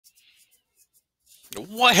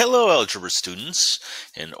Why, hello, algebra students,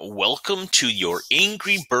 and welcome to your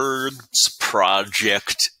Angry Birds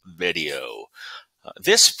project video.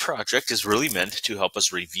 This project is really meant to help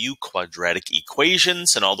us review quadratic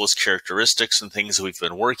equations and all those characteristics and things that we've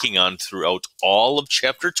been working on throughout all of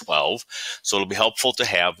Chapter 12. So it'll be helpful to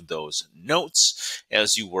have those notes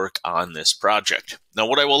as you work on this project. Now,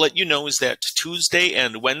 what I will let you know is that Tuesday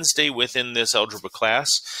and Wednesday within this algebra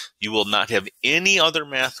class, you will not have any other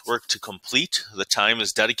math work to complete. The time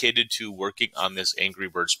is dedicated to working on this Angry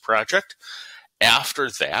Birds project. After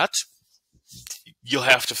that, you'll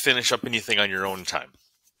have to finish up anything on your own time,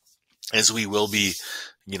 as we will be,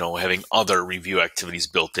 having other review activities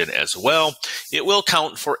built in as well. It will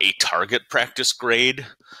count for a target practice grade,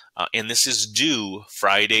 and this is due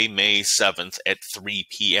Friday, May 7th at 3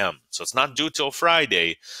 p.m. So it's not due till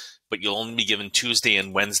Friday, but you'll only be given Tuesday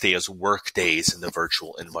and Wednesday as work days in the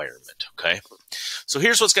virtual environment, okay? So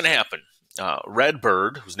here's what's going to happen. Red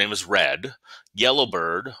bird, whose name is Red, yellow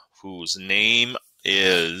bird, whose name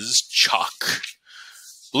is Chuck,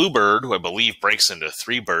 Bluebird, who I believe breaks into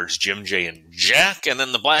three birds, Jim, Jay, and Jack, and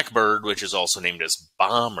then the Blackbird, which is also named as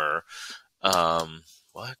Bomber.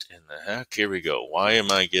 What in the heck? Here we go. Why am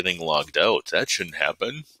I getting logged out? That shouldn't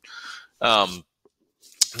happen.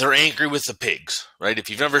 They're angry with the pigs, right? If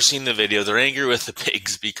you've never seen the video, they're angry with the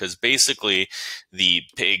pigs because basically the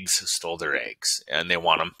pigs stole their eggs and they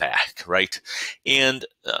want them back, right? And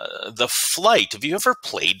the flight, have you ever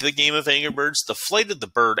played the game of Angry Birds? The flight of the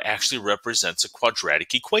bird actually represents a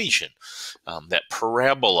quadratic equation, that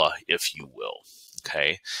parabola, if you will.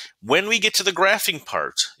 Okay. When we get to the graphing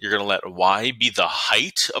part, you're going to let y be the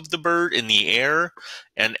height of the bird in the air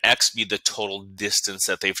and x be the total distance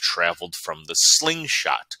that they've traveled from the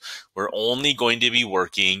slingshot. We're only going to be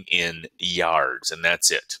working in yards, and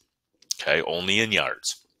that's it. Okay, only in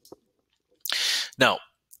yards. Now,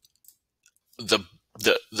 the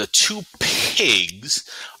two pigs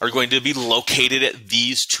are going to be located at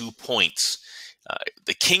these 2 points.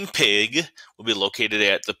 The king pig will be located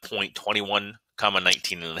at the point 21,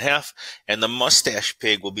 19 and a half, and the mustache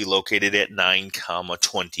pig will be located at 9,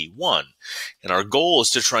 21. And our goal is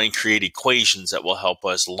to try and create equations that will help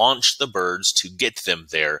us launch the birds to get them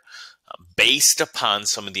there based upon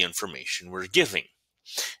some of the information we're giving.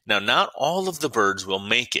 Now, not all of the birds will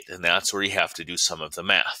make it, and that's where you have to do some of the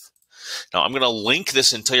math. Now, I'm going to link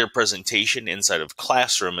this entire presentation inside of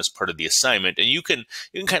Classroom as part of the assignment, and you can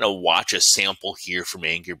kind of watch a sample here from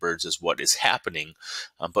Angry Birds as what is happening.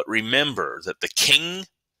 But remember that the king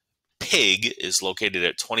pig is located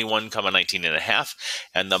at 21, 19 and a half,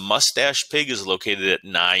 and the mustache pig is located at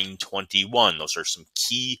 9, 21. Those are some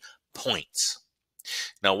key points.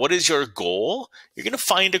 Now, what is your goal? You're going to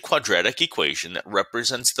find a quadratic equation that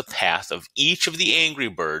represents the path of each of the Angry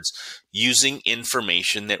Birds using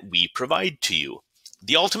information that we provide to you.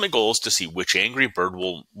 The ultimate goal is to see which Angry Bird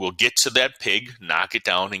will get to that pig, knock it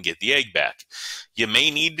down, and get the egg back. You may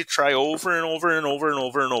need to try over and over and over and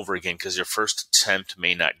over and over again because your first attempt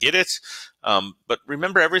may not get it. But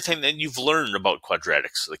remember everything that you've learned about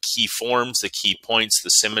quadratics, the key forms, the key points, the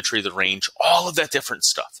symmetry, the range, all of that different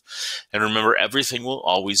stuff. And remember, everything will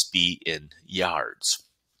always be in yards.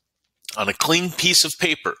 On a clean piece of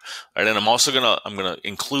paper, right? And I'm also gonna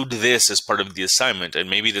include this as part of the assignment, and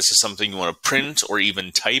maybe this is something you want to print or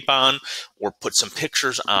even type on or put some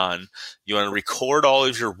pictures on. You want to record all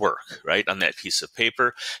of your work, right, on that piece of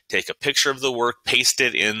paper. Take a picture of the work, paste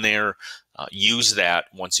it in there. Use that.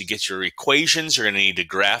 Once you get your equations, you're going to need to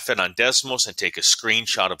graph it on Desmos and take a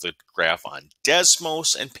screenshot of the graph on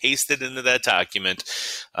Desmos and paste it into that document,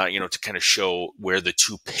 to kind of show where the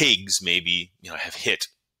two pigs maybe,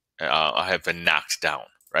 have been knocked down,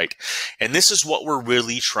 right? And this is what we're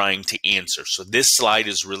really trying to answer. So this slide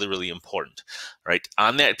is really, really important, right?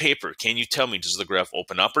 On that paper, can you tell me, does the graph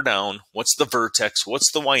open up or down? What's the vertex?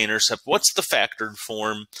 What's the y-intercept? What's the factored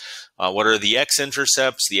form? What are the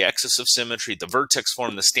x-intercepts, the axis of symmetry, the vertex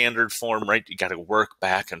form, the standard form, right? You got to work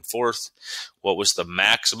back and forth. What was the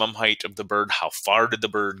maximum height of the bird? How far did the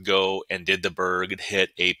bird go? And did the bird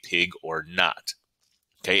hit a pig or not?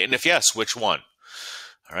 Okay, and if yes, which one?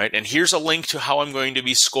 All right, and here's a link to how I'm going to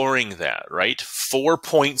be scoring that, right? 4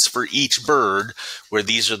 points for each bird, where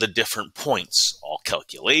these are the different points. All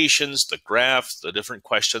calculations, the graphs, the different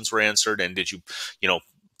questions were answered, and did you,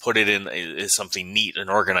 put it in as something neat and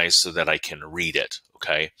organized so that I can read it,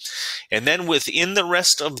 okay? And then within the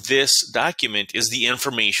rest of this document is the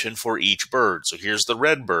information for each bird. So here's the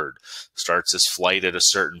red bird. Starts his flight at a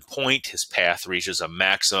certain point. His path reaches a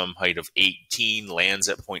maximum height of 18, lands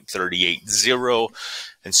at point 380,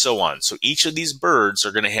 and so on. So each of these birds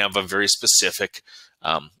are going to have a very specific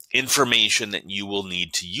information that you will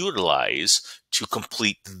need to utilize to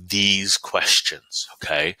complete these questions,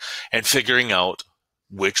 okay? And figuring out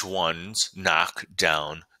which ones knock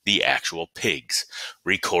down the actual pigs,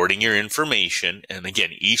 recording your information. And again,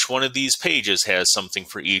 each one of these pages has something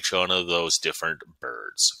for each one of those different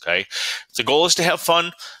birds, okay? The goal is to have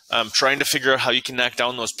fun, trying to figure out how you can knock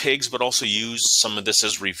down those pigs, but also use some of this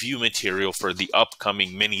as review material for the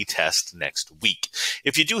upcoming mini test next week.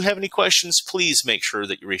 If you do have any questions, please make sure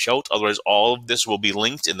that you reach out. Otherwise, all of this will be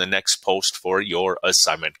linked in the next post for your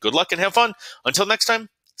assignment. Good luck and have fun. Until next time,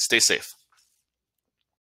 stay safe.